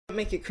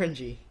Make it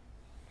cringy.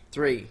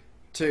 3,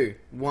 2,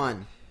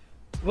 1.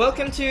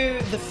 Welcome to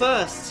the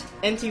first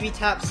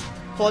NTVTaps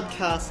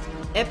podcast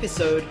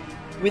episode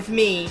with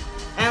me,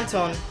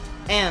 Anton,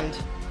 and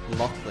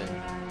Lachlan.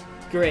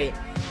 Great.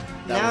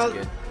 That was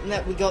good. Now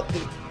that we got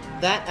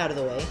that out of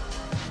the way,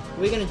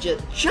 we're gonna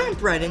just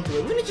jump right into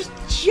it.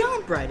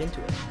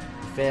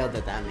 Failed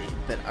at that meme,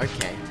 but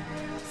okay.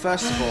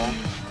 First of all,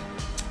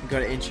 we've got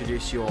to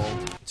introduce you all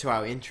to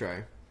our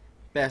intro.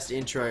 Best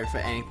intro for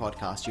any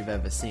podcast you've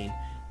ever seen.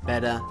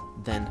 Better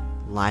than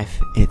life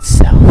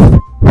itself.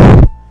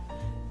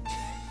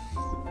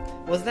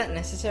 Was that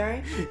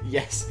necessary?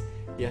 Yes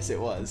it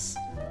was.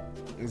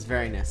 It was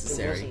very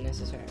necessary. It wasn't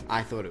necessary.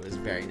 I thought it was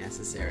very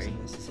necessary. It wasn't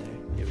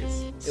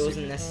necessary. It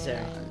wasn't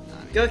necessary. No.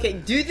 Go, okay,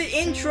 do the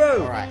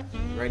intro! Alright,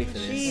 ready for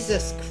this?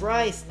 Jesus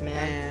Christ,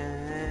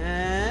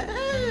 man.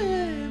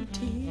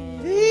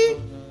 MTV.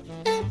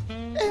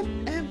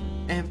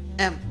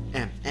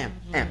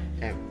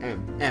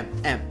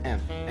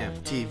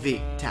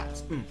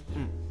 MTVtaps.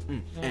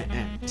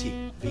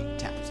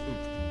 MTVtaps.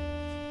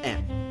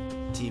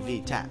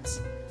 MTVtaps.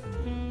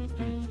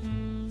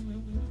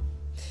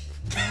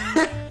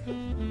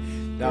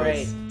 That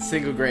Great. was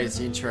single greatest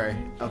intro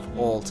of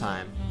all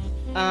time.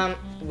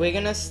 We're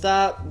gonna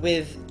start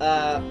with,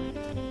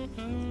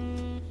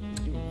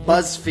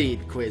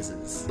 BuzzFeed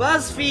quizzes.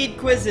 BuzzFeed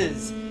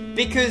quizzes,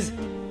 because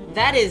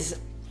that is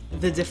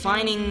the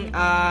defining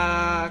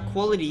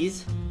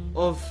qualities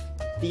of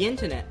the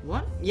internet.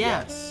 What?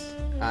 Yeah. Yes.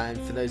 And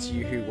for those of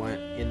you who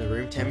weren't in the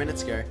room 10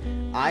 minutes ago,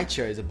 I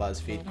chose a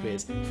BuzzFeed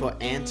quiz for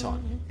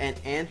Anton, and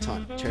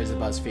Anton chose a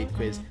BuzzFeed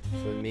quiz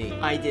for me.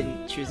 I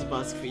didn't choose a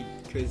BuzzFeed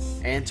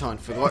quiz. Anton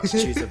forgot to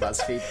choose a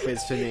BuzzFeed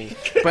quiz for me,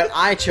 but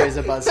I chose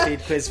a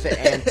BuzzFeed quiz for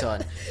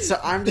Anton. So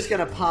I'm just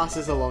gonna pass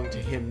this along to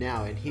him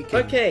now, and he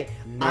can. Okay,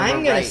 I'm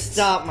gonna narrate.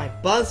 start my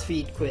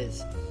BuzzFeed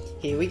quiz.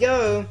 Here we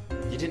go.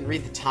 You didn't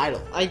read the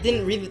title. I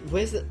didn't read it.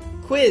 Where's the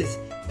quiz?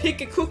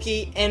 Pick a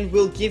cookie and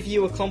we'll give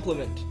you a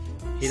compliment.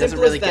 He doesn't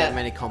Simple really as that. get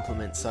many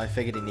compliments, so I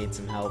figured he needs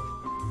some help.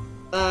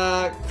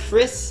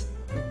 Chris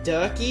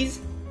Durkee's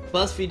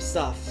BuzzFeed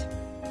stuff.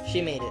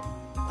 She made it.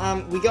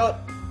 We got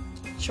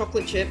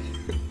chocolate chip.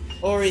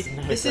 Ori,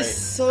 No, this great. is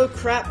so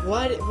crap.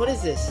 What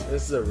is this?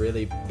 This is a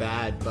really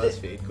bad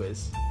BuzzFeed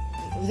quiz.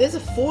 There's a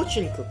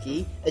fortune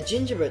cookie, a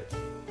gingerbread.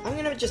 I'm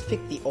gonna just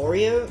pick the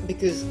Oreo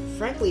because,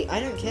 frankly,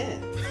 I don't care.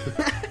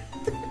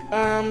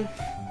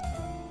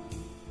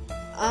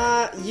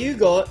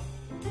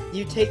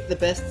 You take the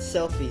best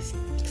selfies.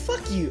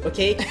 Fuck you,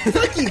 okay?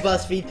 Fuck you,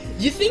 BuzzFeed.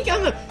 You think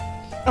am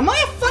I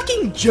a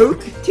fucking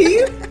joke to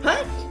you?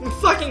 Huh?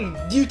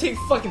 You take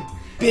fucking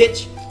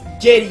bitch.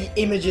 Getty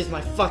images my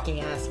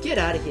fucking ass. Get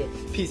out of here,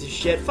 piece of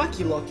shit. Fuck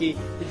you, Lockie.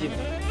 You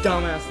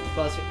dumbass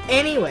BuzzFeed.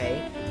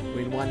 Anyway.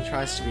 When one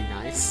tries to be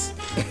nice.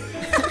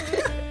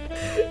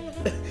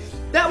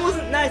 That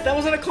wasn't nice. That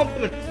wasn't a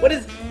compliment. What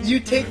is you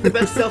take the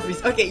best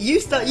selfies? Okay, you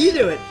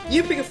do it.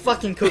 You pick a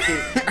fucking cookie.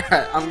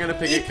 Alright, I'm gonna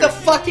pick a Eat cookie. the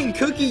fucking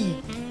cookie.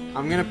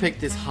 I'm gonna pick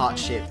this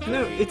heart-shaped cookie.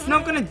 No, it's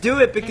not gonna do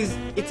it because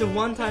it's a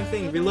one-time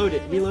thing. Reload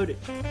it.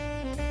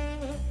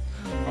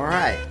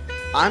 Alright,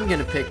 I'm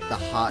gonna pick the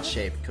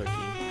heart-shaped cookie,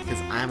 because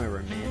I'm a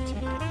romantic.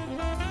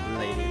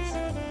 Ladies.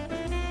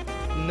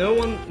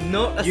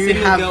 Not a You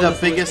single have girl the is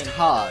biggest listening.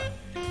 heart.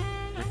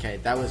 Okay,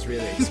 that was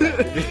really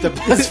expected with the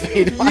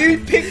BuzzFeed one. You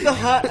picked the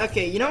heart.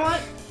 Okay, you know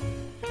what?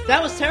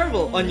 That was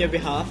terrible on your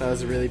behalf. That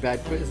was a really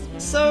bad quiz.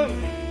 So,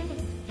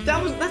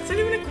 that's not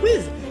even a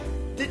quiz.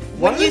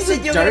 What When you is a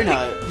said you were gonna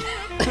donut?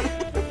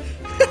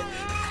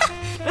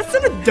 That's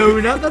not a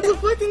donut, that's a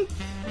fucking...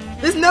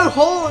 There's no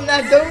hole in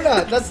that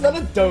donut, that's not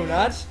a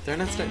donut.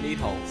 Donuts don't need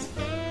holes.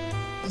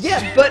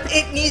 Yeah, but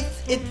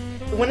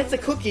when it's a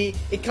cookie,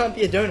 it can't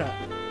be a donut.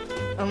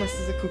 Unless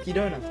it's a cookie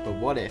donut. But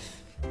what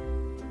if...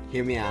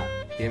 Hear me out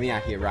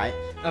here, right?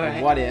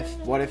 Alright. What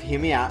if, hear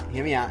me out.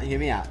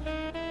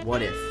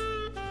 What if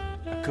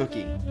a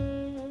cookie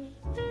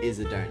is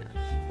a donut?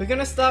 We're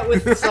gonna start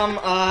with some,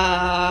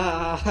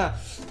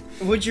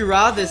 would you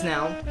rathers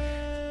now.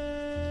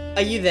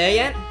 Are you there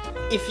yet?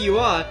 If you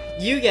are,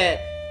 you get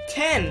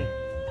 10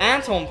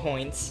 Anton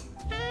points.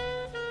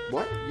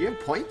 What? You have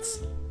points?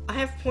 I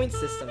have point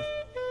system.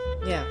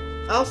 Yeah,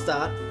 I'll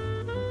start.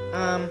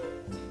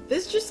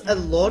 There's just a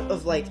lot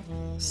of, like,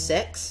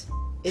 sex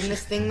in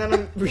this thing that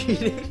I'm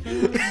reading.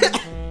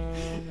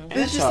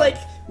 There's just like,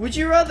 would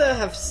you rather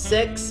have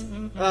sex,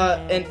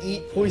 and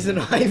eat poison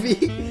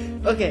ivy?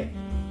 Okay,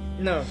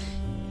 no.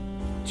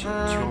 Do you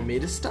want me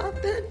to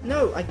start then?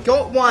 No, I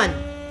got one.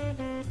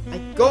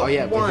 Oh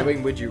yeah, one. we're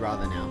doing Would You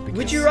Rather now. Would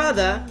because you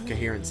rather?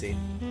 Coherency.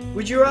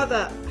 Would you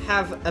rather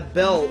have a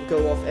bell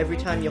go off every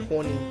time you're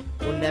horny,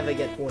 or never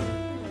get horny?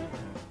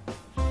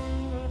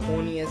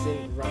 Horny as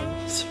in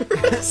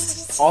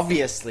rhinoceros.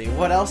 Obviously,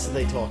 what else are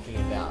they talking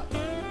about?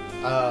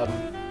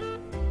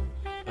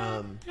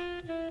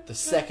 The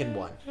second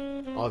one,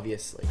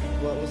 obviously.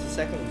 What was the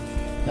second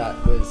one?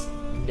 That was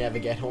never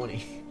get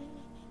horny.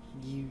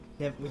 You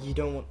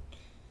don't want...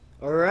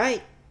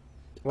 Alright.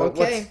 Well,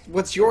 Okay.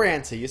 What's your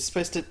answer? You're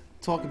supposed to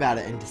talk about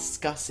it and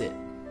discuss it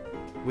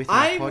with your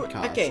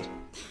podcast. Okay.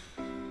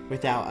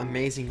 with our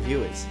amazing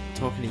viewers.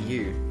 Talking to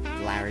you,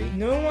 Larry.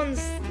 No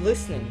one's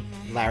listening.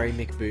 Larry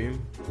McBoom.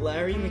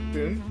 Larry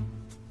McBoom.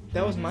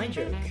 That was my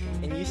joke,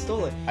 and you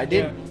stole it. I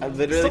did. You know, I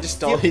literally stop just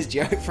stole his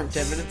joke from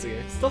 10 minutes ago.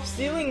 Stop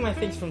stealing my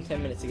things from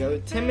 10 minutes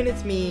ago. 10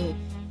 minutes me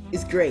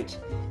is great,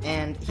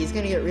 and he's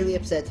gonna get really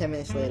upset 10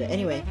 minutes later.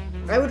 Anyway,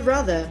 I would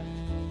rather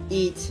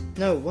eat...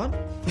 No, what?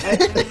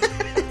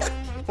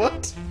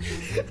 What?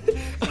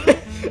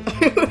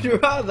 I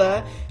would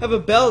rather have a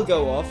bell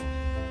go off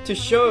to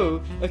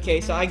show... Okay,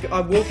 so I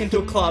walk into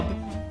a club,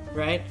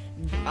 right?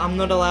 I'm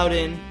not allowed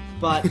in,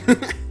 but...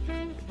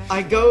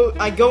 I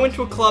go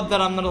into a club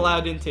that I'm not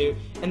allowed into,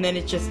 and then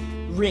it just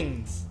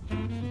rings.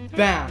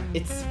 Bam!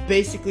 It's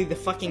basically the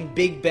fucking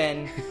Big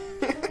Ben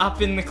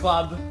up in the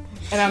club,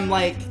 and I'm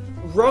like,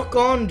 rock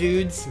on,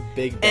 dudes!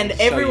 Big Ben. And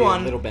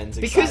everyone, Little Ben's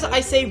because excited. I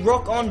say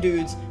rock on,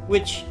 dudes,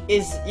 which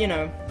is, you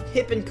know,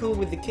 hip and cool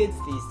with the kids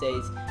these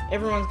days,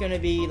 everyone's gonna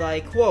be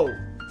like, whoa,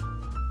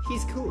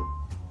 he's cool.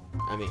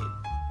 I mean,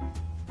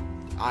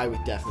 I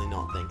would definitely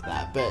not think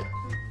that, but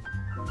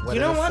whatever You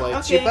know what?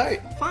 floats Okay, your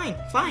boat.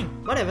 fine,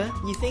 whatever.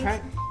 You think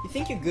Right.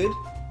 you're good?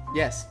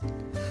 Yes.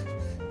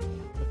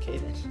 Okay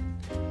then.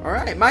 All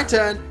right, my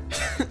turn.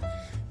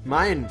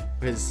 Mine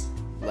was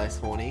less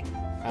horny.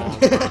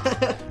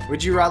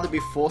 Would you rather be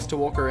forced to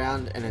walk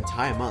around an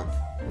entire month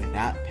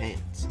without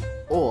pants,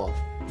 or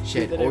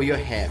shed all your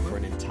hair for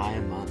an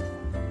entire month?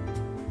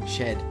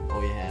 Shed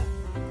all your hair,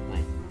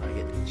 like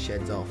it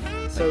sheds off.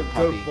 So like a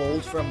go puppy.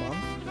 bald for a month?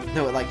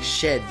 No, it like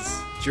sheds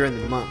during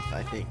the month.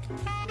 I think.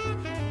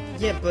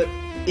 Yeah, but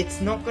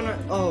it's not gonna.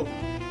 Oh,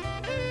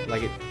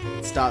 Like it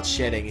starts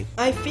shedding.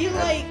 I feel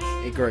like.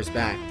 It grows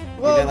back.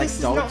 Well, They're like this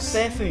is not dogs.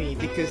 fair for me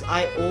because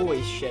I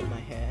always shed my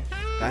hair.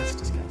 That's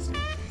disgusting.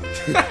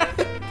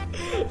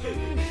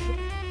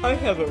 I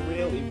have a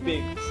really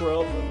big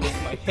problem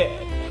with my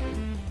hair.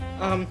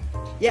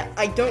 Yeah,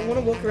 I don't want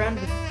to walk around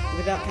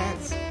without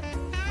pants.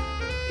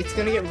 It's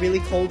gonna get really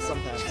cold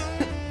sometimes.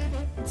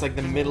 It's like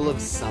the middle of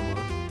summer.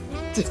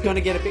 It's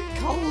gonna get a bit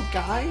cold,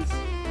 guys.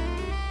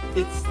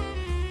 It's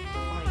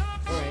fine.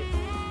 Alright.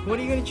 What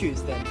are you gonna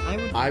choose then?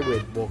 I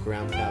would walk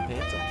around without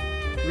pants on.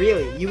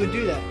 Really? You would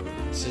do that?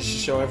 Just to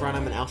show everyone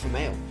I'm an alpha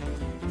male.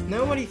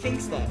 Nobody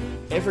thinks that.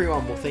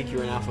 Everyone will think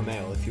you're an alpha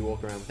male if you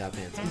walk around without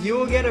pants on. You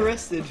will get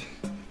arrested.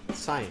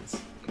 Science.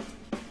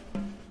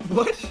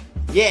 What?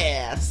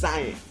 Yeah,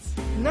 science.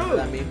 No. What does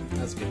that mean?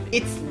 That's good.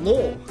 It's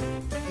law.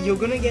 You're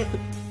gonna get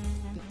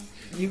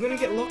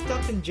locked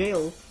up in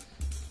jail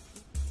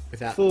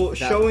for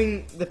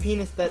showing the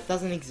penis that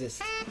doesn't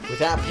exist.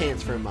 Without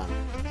pants for a month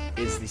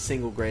is the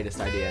single greatest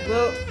idea.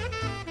 Well,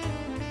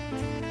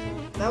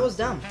 that was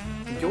dumb.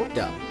 You're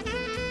dumb.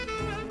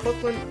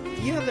 Lachlan,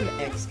 you have an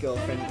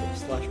ex-girlfriend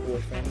slash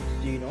boyfriend,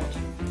 do you not?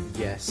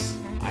 Yes,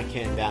 I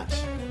can vouch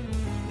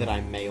that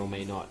I may or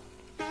may not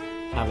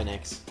have an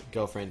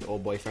ex-girlfriend or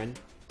boyfriend.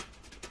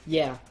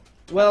 Yeah.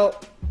 Well,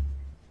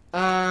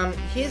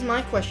 here's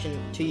my question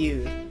to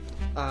you,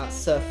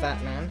 Sir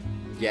Fat Man.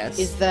 Yes.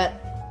 Is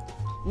that,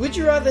 would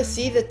you rather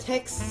see the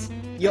texts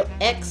your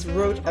ex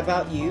wrote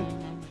about you,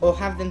 or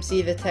have them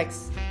see the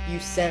texts you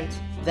sent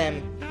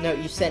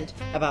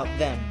about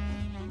them?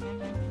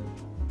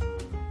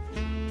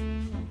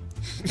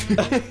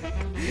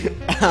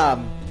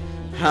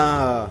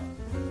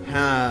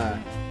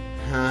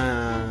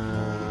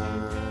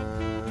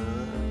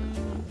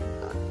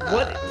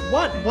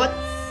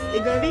 What's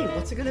it gonna be?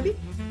 What's it gonna be?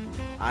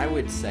 I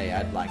would say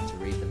I'd like to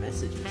read the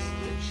messages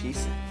that she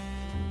sent.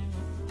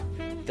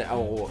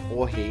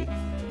 Or he.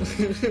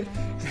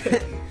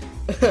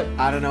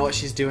 I don't know what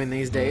she's doing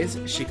these days.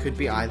 She could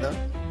be either.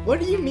 What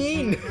do you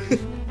mean?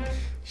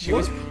 She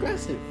was a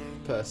progressive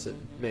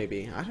person,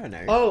 maybe. I don't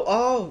know.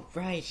 Oh,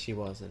 right. She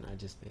wasn't. I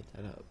just made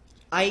that up.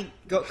 I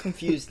got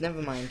confused.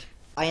 Never mind.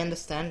 I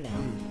understand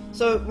now.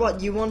 So,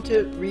 what, you want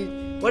to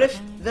read... What if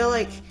they're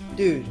like,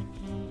 dude,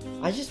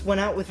 I just went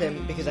out with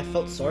him because I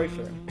felt sorry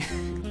for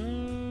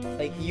him.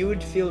 Like, you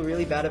would feel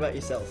really bad about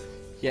yourself.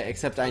 Yeah,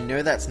 except I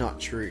know that's not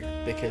true,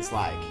 because,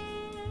 like,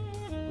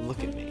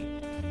 look at me.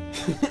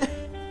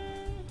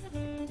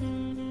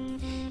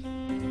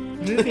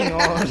 Moving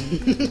on.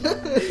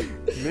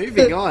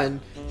 Moving on.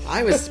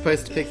 I was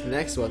supposed to pick the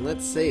next one.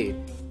 Let's see.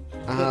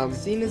 But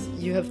seeing as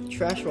you have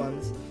trash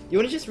ones, you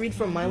want to just read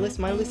from my list?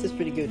 My list is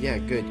pretty good. Yeah,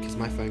 good, because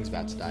my phone's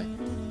about to die.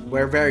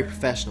 We're very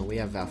professional. We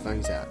have our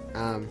phones out.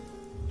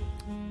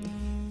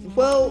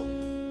 Well,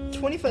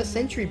 21st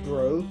century,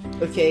 bro.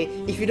 Okay,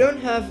 if you don't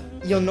have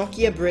your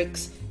Nokia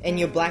bricks and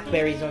your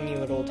Blackberries on you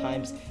at all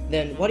times,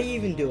 then what are you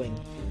even doing?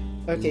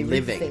 Okay,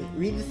 Living.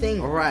 Read the thing.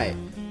 Alright.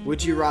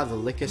 Would you rather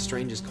lick a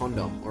stranger's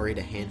condom or eat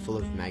a handful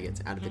of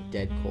maggots out of a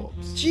dead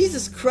corpse?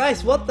 Jesus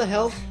Christ, what the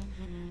hell?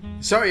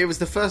 Sorry, it was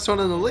the first one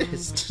on the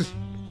list.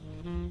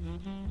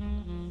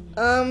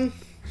 I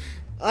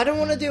don't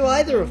want to do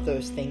either of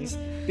those things,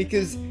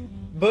 because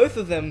both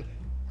of them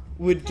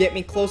would get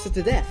me closer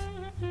to death.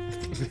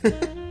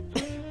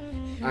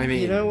 I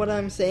mean, you know what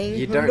I'm saying?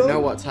 you don't know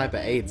what type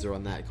of AIDS are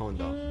on that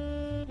condom.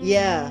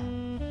 Yeah,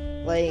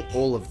 like...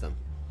 All of them.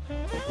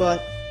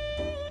 But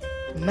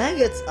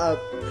maggots are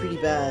pretty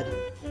bad.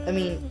 I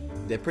mean,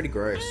 They're pretty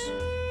gross.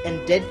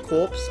 and dead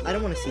corpse. I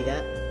don't want to see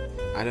that.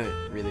 I don't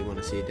really want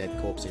to see a dead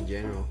corpse in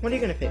general. What are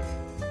you gonna pick?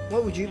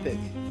 What would you pick?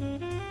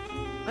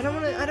 I don't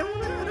want to.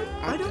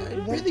 I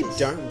really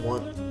don't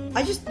want.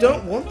 I just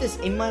don't want this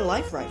in my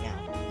life right now.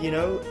 You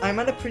know, I'm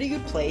at a pretty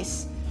good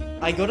place.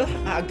 I got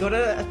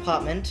an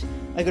apartment.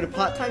 I got a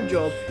part-time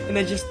job, and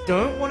I just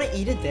don't want to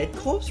eat a dead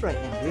corpse right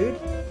now, dude.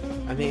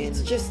 I mean,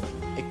 It's just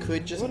it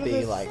could just one of be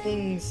those like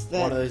things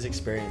that. one of those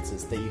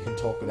experiences that you can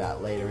talk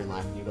about later in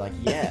life, and you'll be like,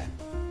 yeah,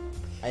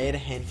 I ate a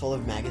handful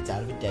of maggots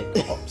out of a dead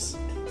corpse.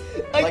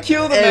 I Like,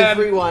 killed a man.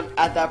 everyone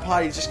at that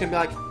party is just gonna be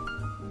like,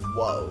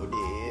 whoa,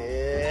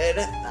 dude,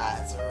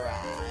 that's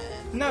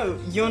right. No,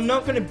 you're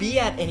not gonna be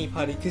at any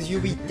party because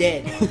you'll be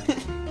dead.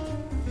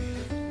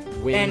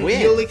 Win And win.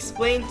 you'll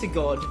explain to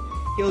God.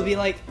 He'll be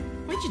like,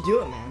 "Why'd you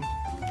do it, man?"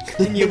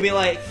 And you'll be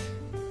like,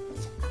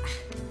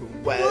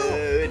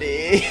 Whoa,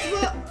 dude.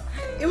 "Well,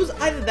 it was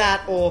either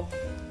that or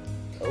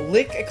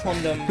lick a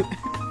condom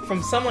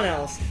from someone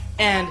else."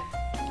 And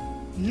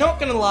not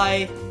gonna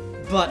lie,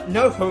 but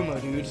no homo,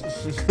 dude.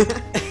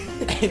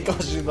 And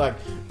God's just like,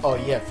 oh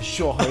yeah, for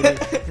sure,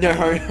 homie. No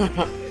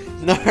homo.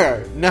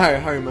 No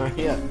homo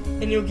here.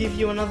 And he'll give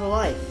you another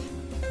life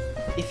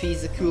if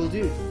he's a cool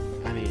dude.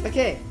 I mean,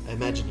 Okay,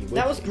 imagine you would.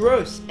 that was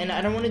gross, and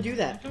I don't want to do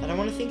that. I don't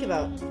want to think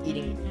about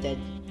eating dead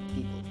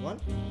people. What?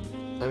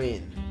 I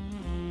mean,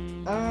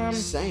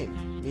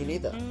 same. Me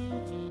neither.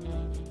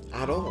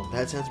 At all.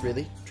 That sounds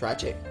really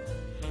tragic.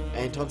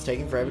 Anton's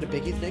taking forever to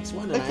pick his next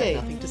one, and Okay. I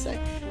have nothing to say.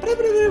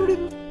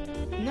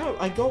 No,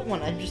 I got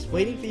one. I'm just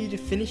waiting for you to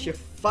finish your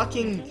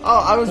fucking.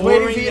 Oh, I was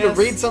waiting for you to boring-ass-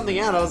 read something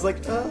out. I was like,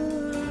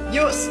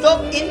 You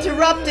stop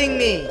interrupting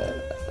me.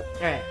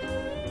 Alright.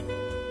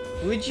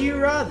 Would you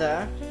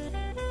rather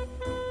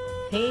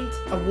paint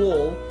a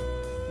wall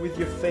with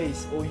your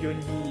face or your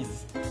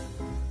knees?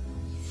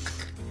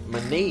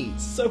 my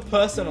knees. So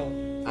personal.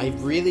 I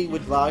really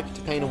would like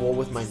to paint a wall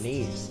with my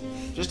knees.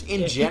 Just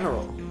in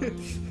general.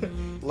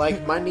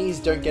 Like, my knees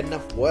don't get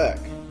enough work.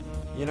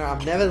 You know,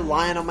 I'm never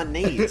lying on my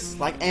knees.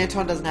 Like,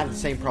 Anton doesn't have the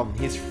same problem.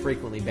 He's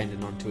frequently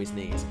bending onto his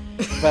knees.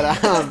 But,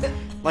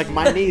 like,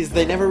 my knees,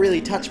 they never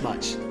really touch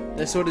much.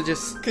 They're sort of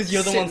just Because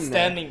you're the one sitting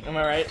there. standing, am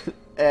I right?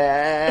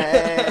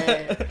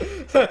 Eh.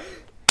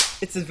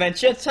 It's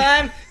adventure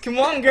time. Come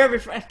on, grab your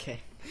friend. Okay.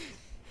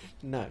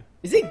 No.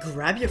 Is it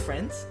grab your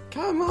friends?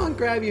 Come on,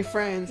 grab your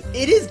friends.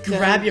 It is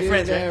grab Don't your be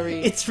friends, right? very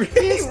It's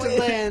really Mr. weird.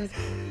 Lands.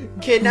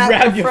 Kidnap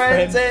Grab your your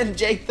friends friends. and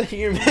Jake the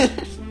Human.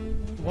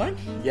 What?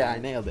 Yeah, I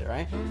nailed it,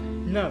 right?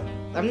 No.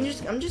 I'm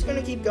just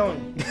gonna keep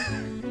going.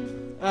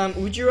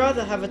 Would you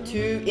rather have a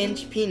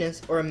 2-inch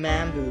penis or a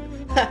man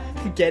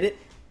boob? Get it?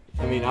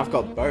 I mean, I've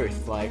got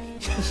both, like...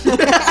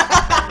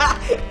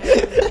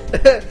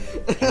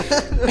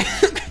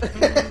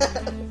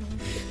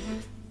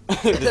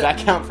 Does that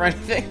count for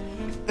anything?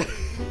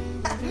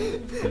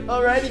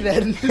 Alrighty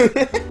then.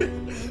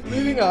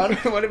 Moving on.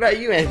 What about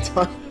you,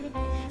 Anton?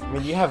 I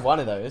mean, you have one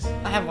of those.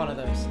 I have one of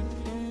those.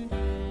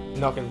 I'm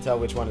not going to tell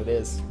which one it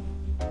is.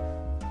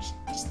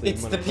 Just leave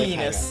It's them the on a cliffhanger.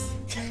 penis.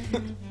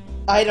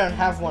 I don't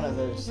have one of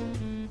those.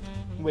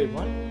 Wait,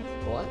 what?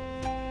 What?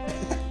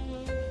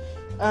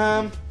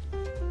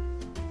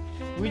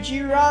 Would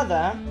you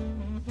rather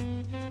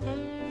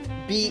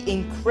be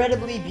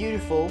incredibly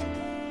beautiful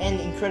and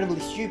incredibly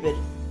stupid,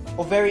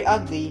 or very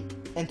ugly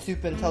and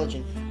super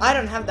intelligent? I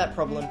don't have that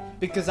problem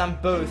because I'm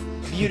both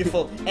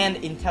beautiful and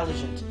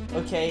intelligent.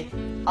 Okay,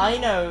 I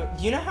know.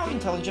 Do you know how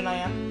intelligent I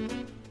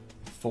am?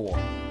 4.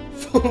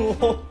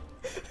 4.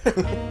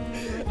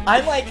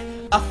 I'm like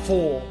a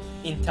 4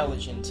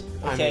 intelligent.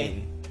 Okay. I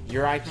mean,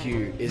 your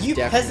IQ is You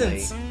definitely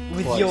peasants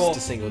with close your-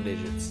 to single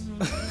digits.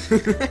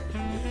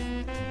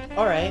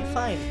 Alright,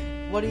 fine.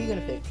 What are you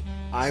gonna pick?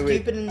 I would.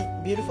 Stupid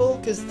and beautiful?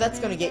 Because that's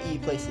gonna get you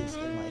places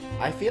in life.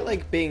 I feel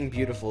like being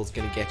beautiful is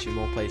going to get you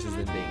more places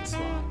than being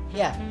smart.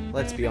 Yeah.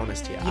 Let's be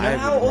honest here. You know I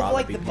how would all rather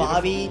like be the beautiful.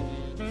 Barbie,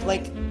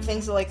 like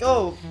things are like,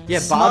 oh, Yeah,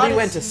 smart Barbie is-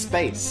 went to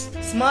space.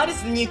 smart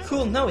is the new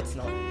cool. No, it's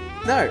not.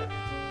 No.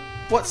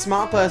 What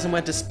smart person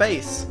went to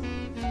space?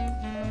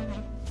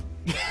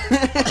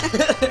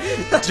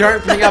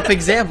 Don't bring up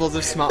examples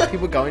of smart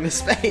people going to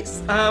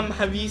space.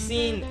 Have you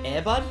seen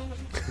Air Bud?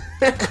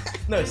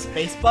 No,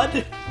 Space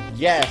Bud.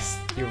 Yes,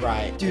 you're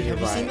right. Dude, you're have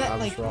you right. seen that I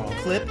was like wrong.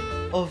 clip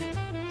of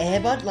Air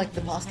Bud, like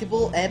the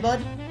basketball Air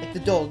Bud, like the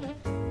dog,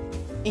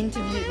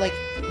 interview, like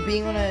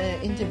being on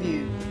an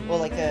interview or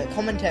like a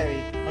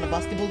commentary on a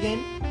basketball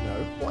game,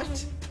 No.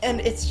 What? and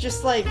it's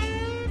just like,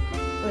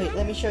 wait,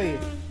 let me show you.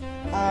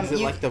 Is it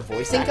you like the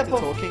voice think actor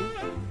up of- talking?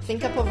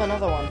 think up of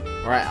another one.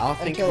 Alright, I'll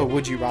think Until- of a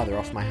would you rather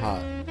off my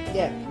heart.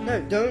 Yeah, no,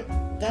 don't.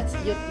 That's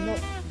you're not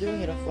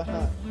doing it off my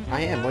heart.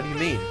 I am. What do you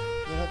mean?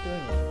 You're not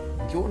doing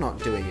it. You're not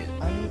doing it.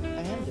 I am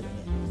doing it.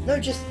 No,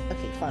 just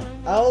okay, fine.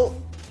 I'll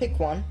pick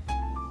one.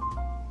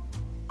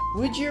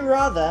 Would you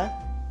rather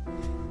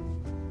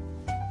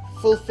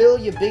fulfill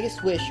your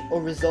biggest wish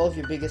or resolve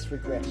your biggest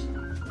regret?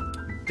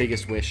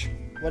 Biggest wish.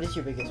 What is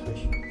your biggest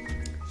wish?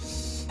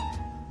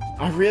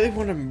 I really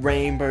want a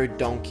rainbow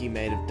donkey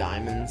made of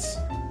diamonds.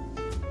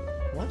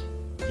 What?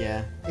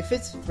 Yeah. If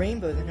it's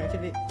rainbow, then how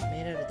could it be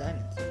made out of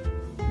diamonds?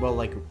 Well,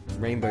 like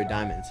rainbow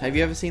diamonds. Have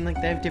you ever seen like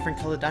they have different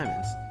colored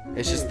diamonds?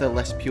 It's just the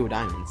less pure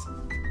diamonds.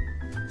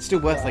 It's still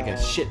worth like a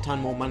shit ton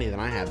more money than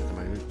I have at the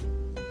moment.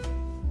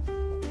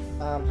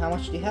 How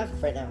much do you have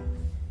right now?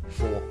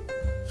 4.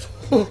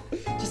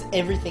 Just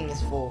everything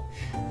is 4.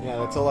 Yeah,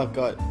 that's all I've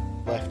got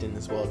left in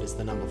this world is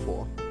the number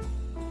 4.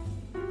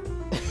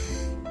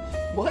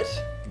 What?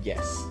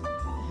 Yes.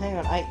 Hang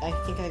on, I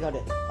think I got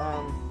it.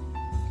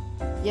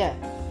 Yeah.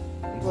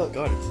 Oh my Look.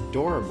 god, it's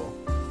adorable.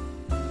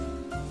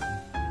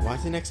 Why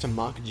is it next to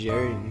Mark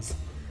Jones?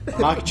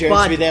 Mark Jones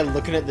Bud. be there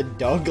looking at the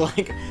dog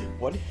like,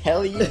 what the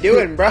hell are you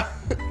doing, bro?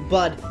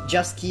 Bud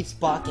just keeps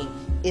barking.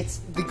 It's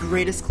the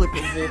greatest clip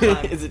of all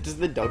time. Is it just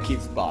the dog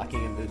keeps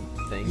barking in the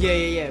thing?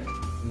 Yeah.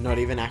 Not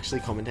even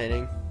actually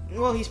commentating?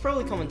 Well, he's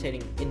probably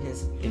commentating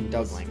In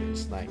dog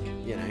language, like,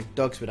 you know,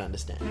 dogs would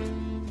understand.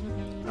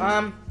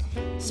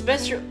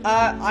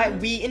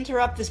 We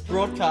interrupt this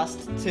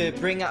broadcast to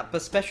bring up a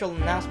special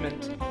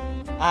announcement.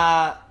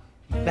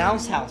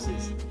 Bounce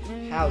houses.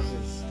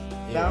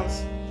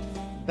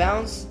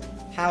 Bounce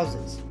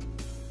houses.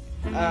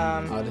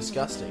 Are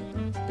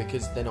disgusting.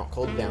 Because they're not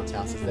called bounce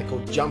houses, they're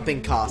called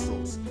jumping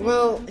castles.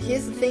 Well,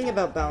 here's the thing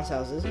about bounce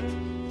houses,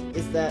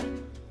 is that,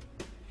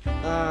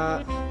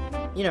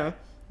 you know,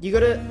 you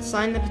gotta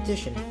sign the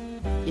petition.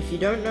 If you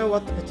don't know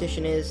what the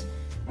petition is,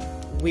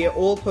 we're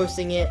all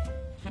posting it.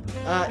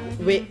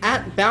 We're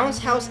at Bounce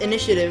House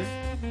Initiative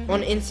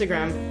on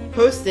Instagram.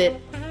 Post it,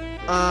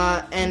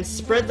 and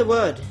spread the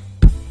word.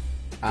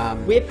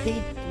 We're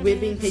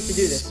being paid to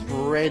do this.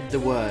 Spread the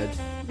word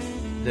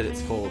that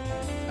it's called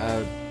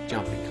a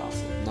jumping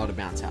castle, not a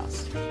bounce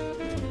house.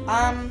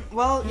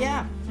 Well,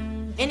 yeah.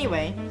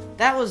 Anyway,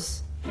 that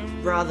was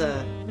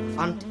rather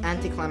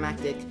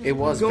anticlimactic. It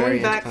was Going very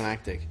back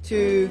anticlimactic.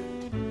 to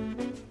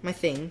my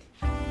thing.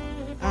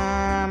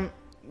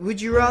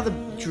 Would you rather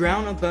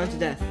drown or burn to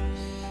death?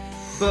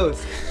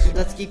 Both.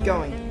 Let's keep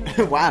going.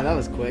 Wow, that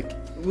was quick.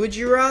 Would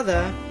you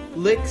rather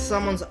lick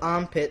someone's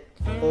armpit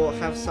or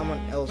have someone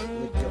else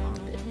lick your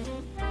armpit?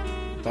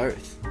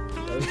 Both.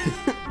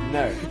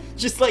 No.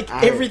 Just like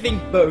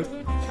everything both.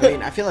 I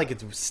mean, I feel like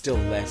it's still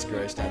less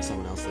gross to have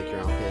someone else lick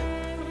your armpit.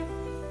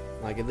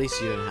 Like, at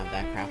least you don't have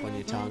that crap on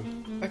your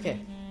tongue.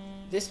 Okay.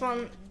 This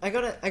one, I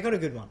got a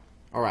good one.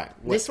 Alright.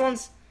 This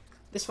one's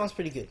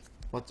pretty good.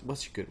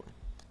 What's your good one?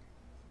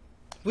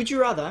 Would you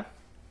rather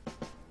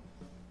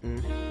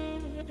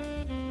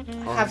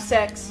have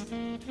sex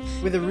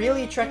with a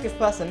really attractive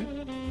person,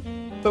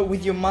 but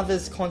with your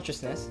mother's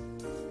consciousness,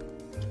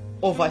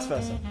 or vice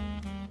versa?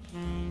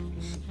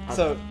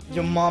 So,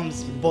 your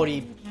mom's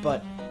body,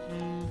 but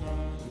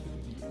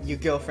your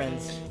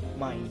girlfriend's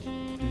mind.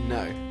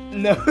 No.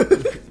 No.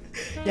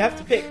 You have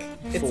to pick.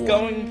 It's 4.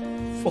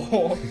 going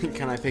 4.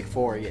 Can I pick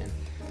 4 again?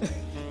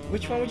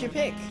 Which one would you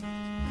pick?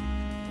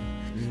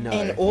 No.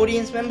 And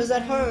audience members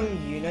at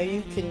home, you know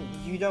you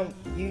don't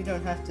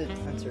have to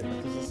answer it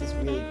because this is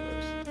really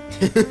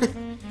gross.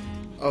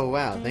 Oh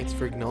wow, thanks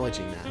for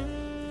acknowledging that.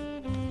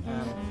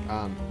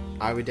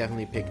 I would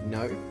definitely pick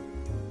no.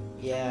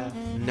 Yeah.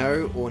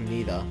 No or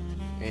neither,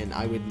 and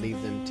I would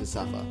leave them to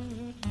suffer.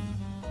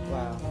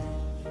 Wow.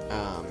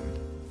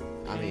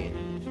 I mean,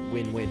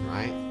 win-win,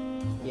 right?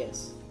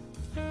 Yes.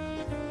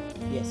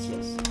 Yes.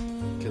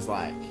 Because,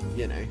 like,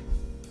 you know.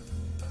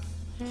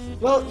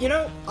 Well, you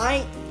know,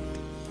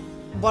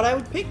 what I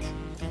would pick?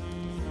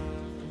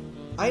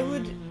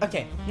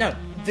 Okay, no.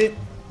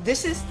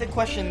 This is the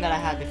question that I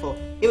had before.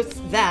 It was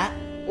that,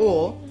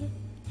 or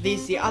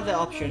there's the other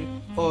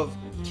option of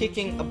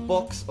kicking a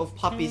box of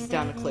puppies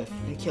down a cliff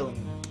and killing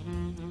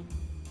them.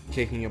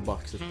 Kicking a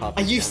box of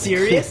puppies. Are you down a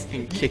serious? cliff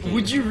and kicking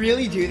Would you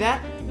really do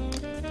that?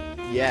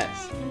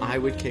 Yes, I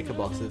would kick a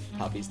box of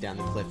puppies down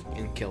the cliff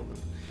and kill them.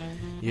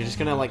 You're just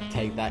gonna like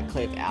take that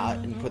clip out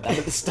and put that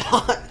at the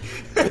start.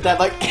 Put that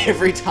like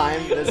every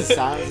time there's a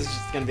sound, it's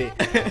just gonna be,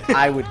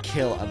 I would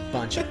kill a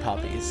bunch of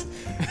puppies.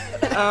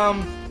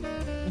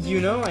 You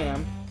know I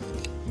am.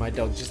 My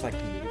dog just like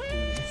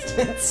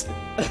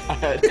I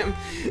heard him.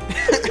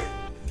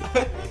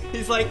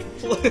 He's like,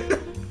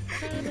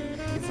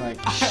 He's like,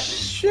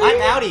 I'm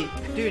outie.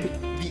 Dude,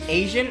 the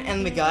Asian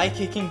and the guy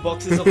kicking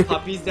boxes of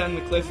puppies down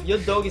the cliff, your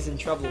dog is in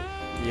trouble.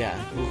 Yeah,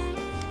 oof,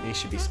 you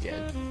should be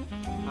scared.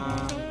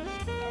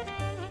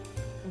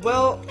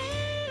 Well,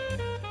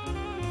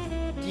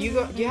 do you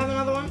have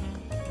another one?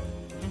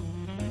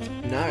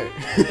 No.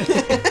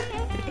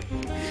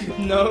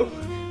 No?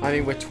 I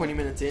mean, we're 20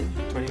 minutes in.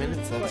 20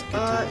 minutes, that's good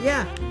time.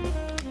 Yeah.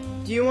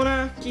 Do you want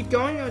to keep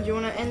going, or do you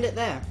want to end it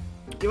there?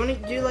 Do you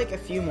want to do, like, a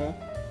few more?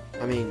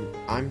 I mean,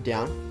 I'm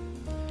down.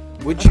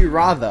 Would you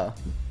rather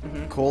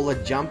call a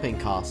jumping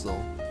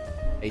castle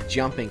a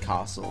jumping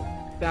castle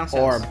Bounce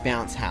or house. a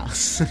bounce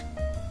house?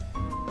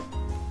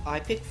 I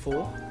picked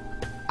 4.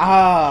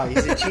 Ah,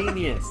 he's a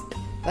genius.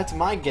 That's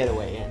my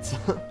getaway answer.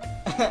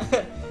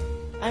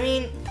 I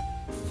mean,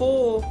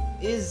 4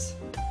 is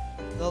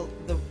the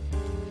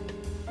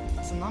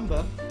it's a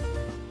number.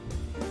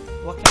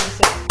 What can I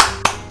say?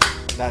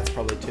 That's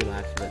probably too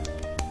loud for the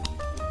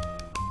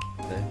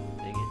thing.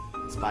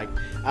 It's Spike.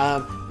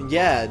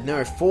 Yeah,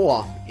 no,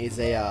 4 is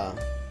a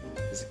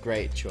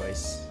great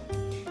choice.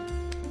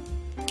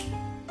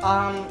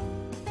 I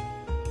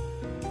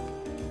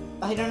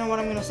don't know what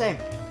I'm gonna say.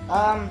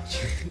 I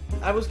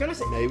was gonna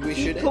say, Maybe we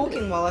should keep end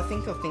talking while I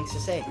think of things to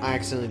say. I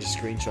accidentally just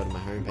screenshotted my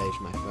homepage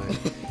of my phone.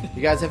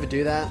 You guys ever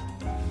do that?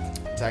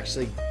 It's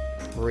actually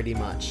pretty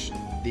much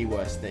the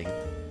worst thing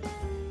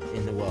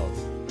in the world.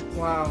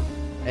 Wow.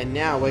 And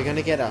now we're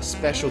gonna get our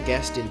special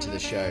guest into the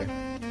show.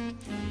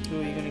 Who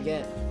are you gonna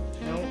get?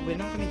 No, we're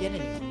not gonna get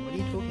anyone. What are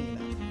you talking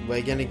about?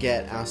 We're gonna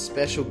get our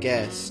special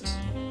guest.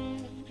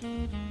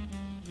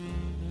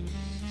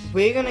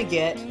 We're gonna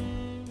get...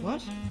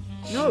 What?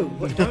 No,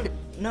 what, don't...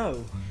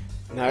 No.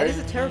 No? That is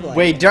a terrible idea.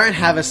 We don't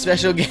have a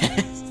special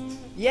guest.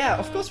 Yeah,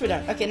 of course we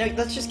don't. Okay, no,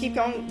 let's just keep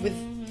going with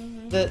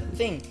the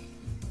thing.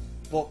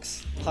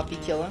 Vox, puppy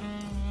killer.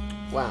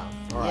 Wow,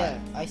 alright. Yeah,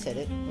 I said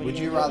it. What are Would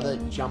you gonna do?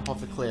 rather jump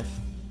off a cliff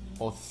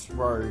or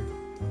throw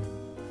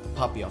a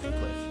puppy off a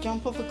cliff?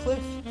 Jump off a cliff.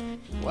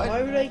 What?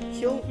 Why would I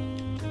kill...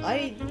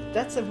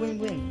 That's a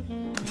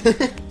win-win.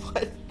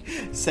 What?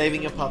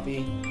 Saving a puppy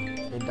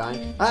and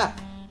dying? Ah!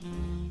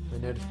 My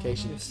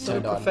notification So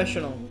turned on.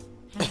 professional.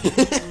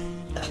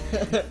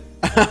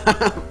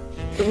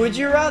 Would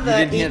you rather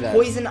didn't hear eat that.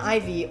 poison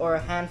ivy or a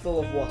handful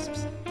of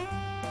wasps?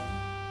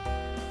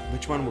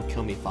 Which one will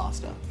kill me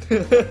faster?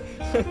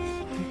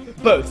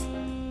 Both.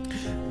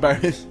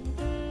 Both.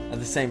 At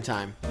the same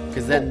time.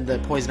 Because then the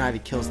poison ivy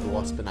kills the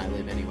wasp and I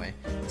live anyway.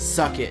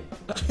 Suck it.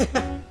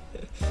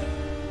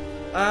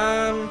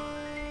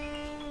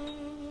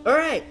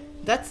 Alright,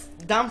 that's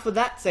done for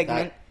that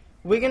segment.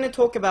 We're gonna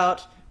talk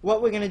about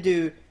what we're gonna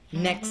do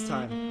next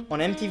time on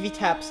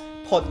MTVtaps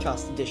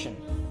Podcast Edition.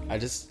 I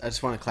just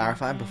want to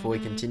clarify before we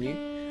continue.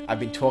 I've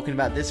been talking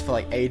about this for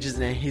like ages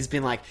and he's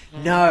been like,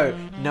 no,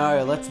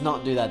 let's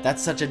not do that.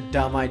 That's such a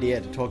dumb idea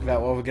to talk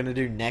about what we're going to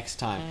do next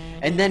time.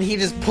 And then he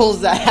just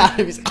pulls that out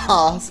of his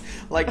ass.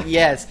 Like,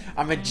 yes,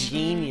 I'm a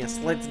genius.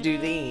 Let's do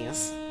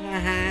this.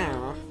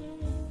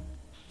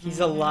 He's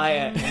a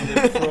liar and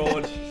a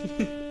fraud.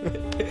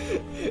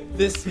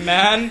 This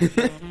man,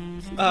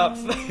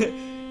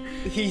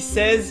 he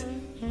says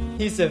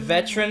he's a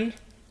veteran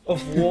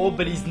of war,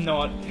 but he's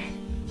not.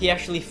 He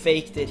actually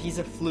faked it. He's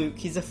a fluke.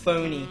 He's a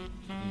phony.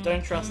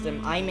 Don't trust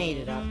him. I made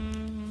it up.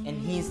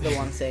 And he's the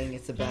one saying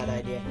it's a bad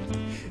idea. I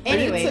didn't say it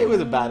Anyway, was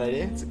a bad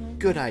idea. It's a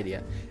good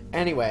idea.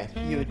 Anyway,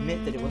 you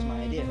admit that it was my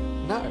idea.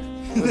 no.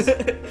 It was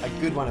a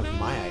good one of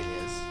my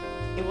ideas.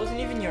 It wasn't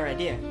even your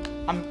idea.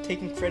 I'm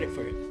taking credit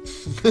for it.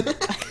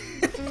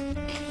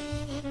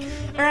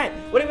 Alright,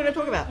 what are we going to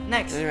talk about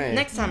next? Anyway.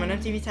 Next time on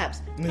MTVtaps.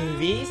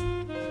 Movies?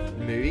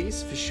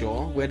 Movies, for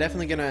sure. We're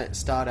definitely going to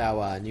start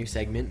our new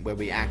segment where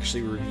we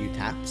actually review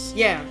taps.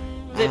 Yeah.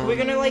 We're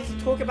going to like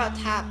talk about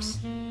taps,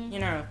 you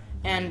know,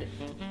 and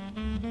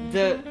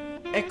the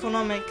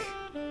economic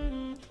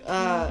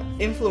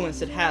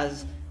influence it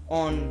has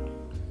on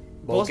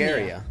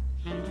Bulgaria.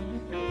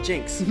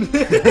 Jinx.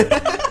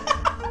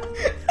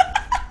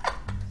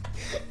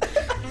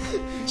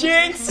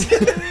 Jinx!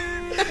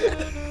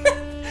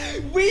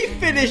 We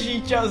finish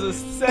each other's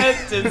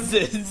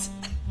sentences.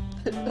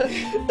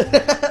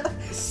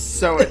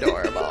 So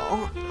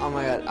adorable. Oh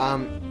my god.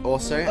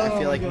 Also, I Oh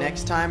feel my like God.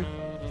 next time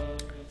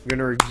we're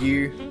gonna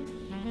review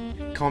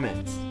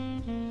comments.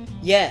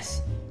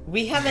 Yes,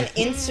 we have an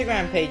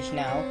Instagram page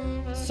now,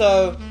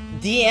 so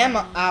DM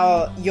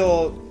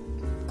your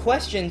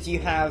questions you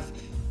have.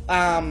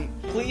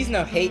 Please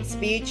no hate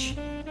speech.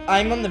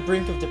 I'm on the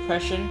brink of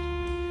depression,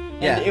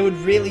 and Yeah. it would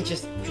really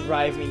just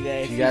drive me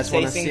there. If you guys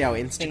want to see our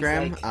things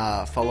Instagram,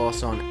 like- follow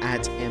us on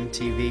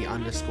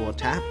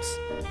 @MTV_taps.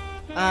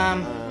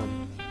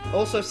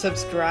 Also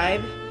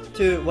subscribe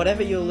to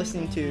whatever you're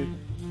listening to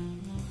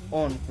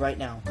on right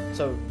now.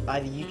 So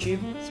either YouTube,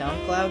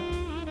 SoundCloud,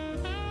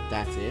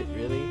 That's it,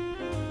 really.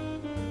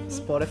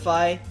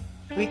 Spotify.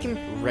 We can.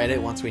 Reddit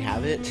once we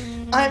have it.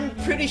 I'm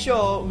pretty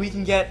sure we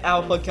can get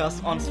our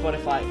podcast on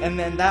Spotify, and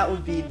then that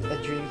would be a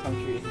dream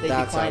come true. If they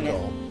That's our decline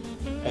goal.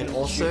 And shoot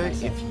also,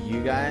 myself. if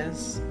you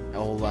guys,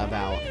 all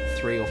about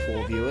 3 or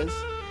 4 viewers,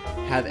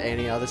 have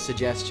any other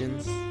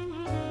suggestions,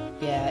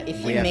 Yeah, if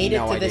We you have made it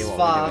no to idea this what we're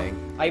far, doing.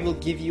 I will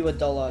give you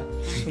 $1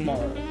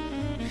 tomorrow.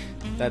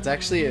 that's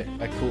actually a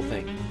cool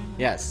thing.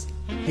 Yes.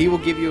 He will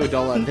give you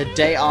 $1 the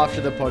day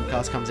after the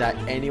podcast comes out.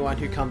 Anyone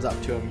who comes up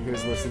to him who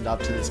has listened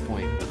up to this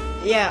point.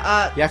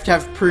 Yeah, You have to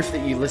have proof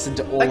that you listened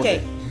to all okay.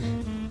 of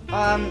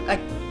it. A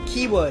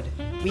keyword.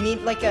 We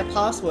need like a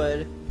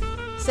password.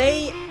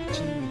 Say,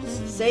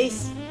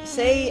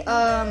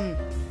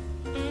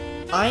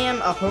 I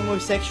am a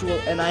homosexual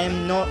and I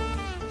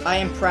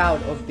am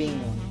proud of being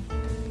one.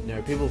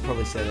 No, people will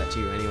probably say that to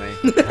you anyway.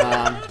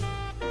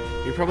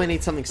 You probably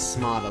need something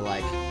smarter,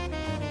 like...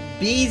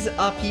 Bees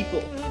are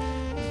people.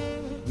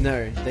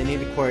 No, they need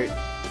to quote...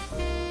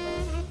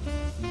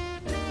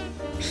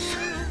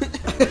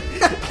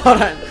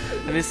 Hold on.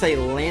 I'm gonna say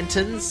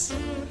lanterns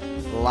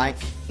like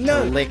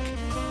No. lick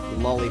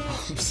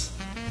lollipops.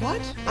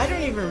 What? I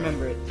don't even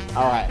remember it.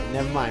 Alright,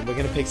 never mind. We're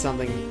gonna pick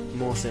something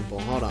more simple.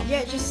 Hold on.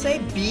 Yeah, just say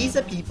bees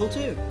are people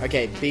too.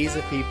 Okay, bees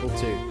are people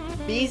too.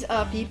 These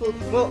are people.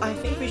 Well, I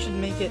think we should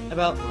make it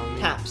about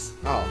taps.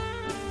 Oh.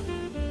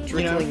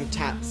 Trickling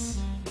taps.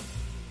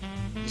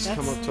 Just That's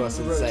come up to us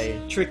and gross. say,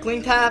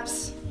 Trickling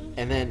taps.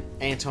 and then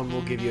Anton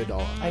will give you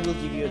 $1. I will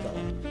give you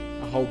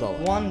 $1. A whole dollar.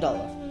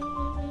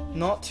 $1.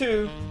 Not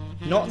 2.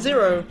 Not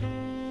 0.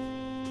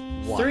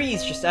 One. 3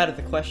 is just out of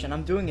the question.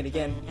 I'm doing it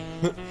again.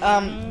 Good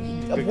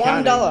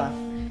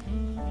 $1.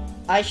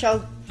 I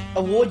shall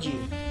award you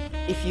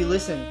if you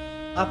listen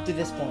up to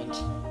this point.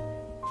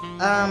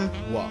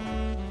 Whoa.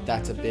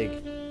 That's a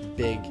big,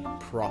 big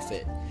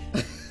profit.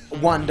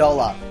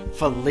 $1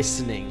 for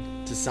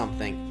listening to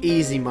something.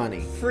 Easy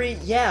money. Free,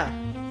 yeah.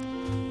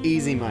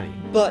 Easy money.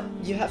 But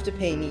you have to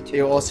pay me too.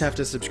 You'll also have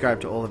to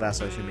subscribe to all of our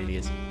social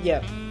medias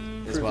Yeah.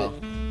 as Prove well.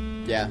 it.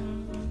 Yeah.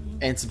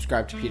 And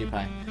subscribe to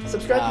PewDiePie.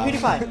 Subscribe to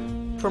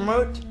PewDiePie.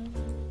 Promote.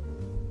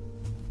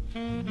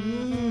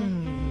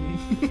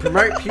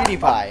 Promote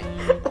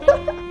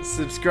PewDiePie.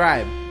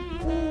 Subscribe.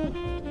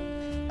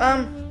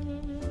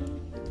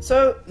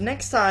 So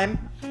next time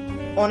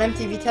on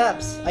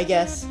MTVtaps, I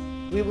guess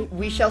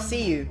we shall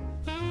see you.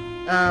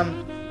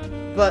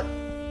 But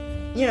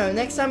you know,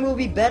 next time we'll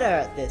be better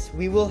at this.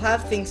 We will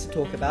have things to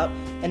talk about,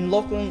 and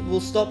Lachlan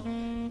will stop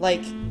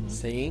like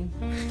Singing?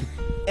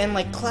 and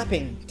like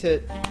clapping to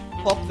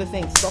pop the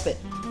thing. Stop it.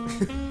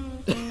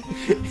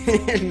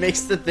 It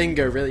makes the thing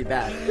go really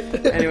bad.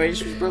 Anyway, you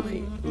should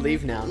probably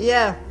leave now.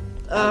 Yeah.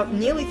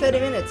 Nearly 30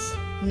 minutes.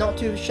 Not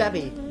too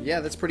shabby. Yeah,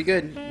 that's pretty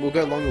good. We'll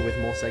go longer with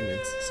more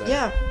segments. So.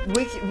 Yeah,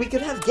 we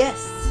could have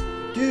guests.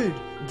 Dude,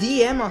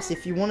 DM us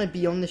if you want to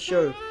be on the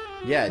show.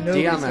 Yeah,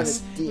 Nobody's DM gonna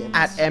us DM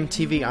at us.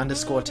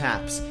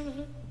 MTV_taps.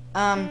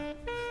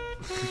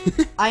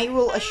 I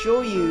will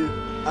assure you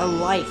a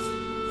life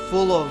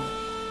full of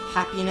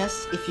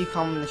happiness if you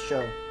come on the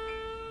show.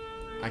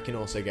 I can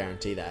also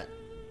guarantee that.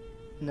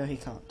 No, he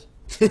can't.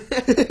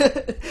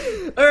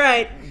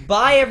 Alright,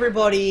 bye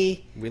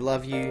everybody. We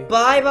love you.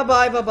 Bye, bye,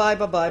 bye, bye, bye,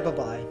 bye, bye, bye,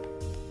 bye.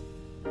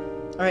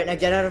 Alright, now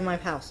get out of my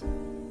house.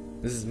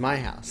 This is my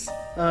house.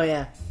 Oh,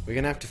 yeah. We're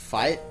gonna have to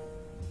fight?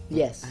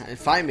 Yes.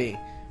 Fight me.